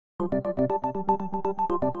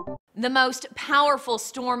The most powerful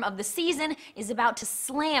storm of the season is about to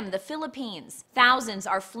slam the Philippines. Thousands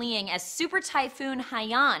are fleeing as Super Typhoon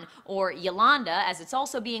Haiyan, or Yolanda as it's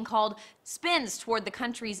also being called, spins toward the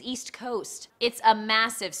country's east coast. It's a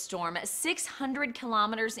massive storm, 600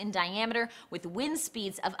 kilometers in diameter, with wind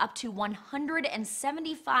speeds of up to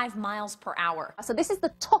 175 miles per hour. So this is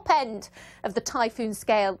the top end of the typhoon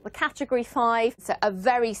scale, the Category 5. It's a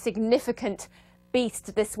very significant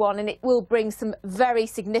beast, this one, and it will bring some very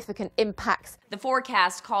significant impacts. The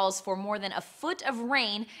forecast calls for more than a foot of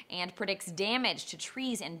rain and predicts damage to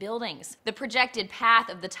trees and buildings. The projected path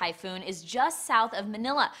of the typhoon is just south of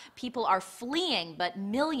Manila. People are fleeing, but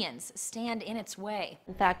millions stand in its way.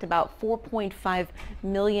 In fact, about 4.5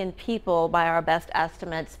 million people, by our best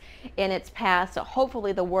estimates, in its path. So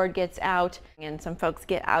hopefully the word gets out and some folks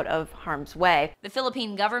get out of harm's way. The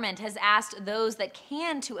Philippine government has asked those that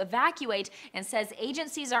can to evacuate and says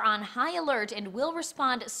agencies are on high alert and will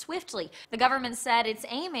respond swiftly. The government said it's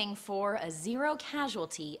aiming for a zero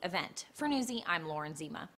casualty event. For Newsy, I'm Lauren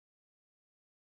Zima.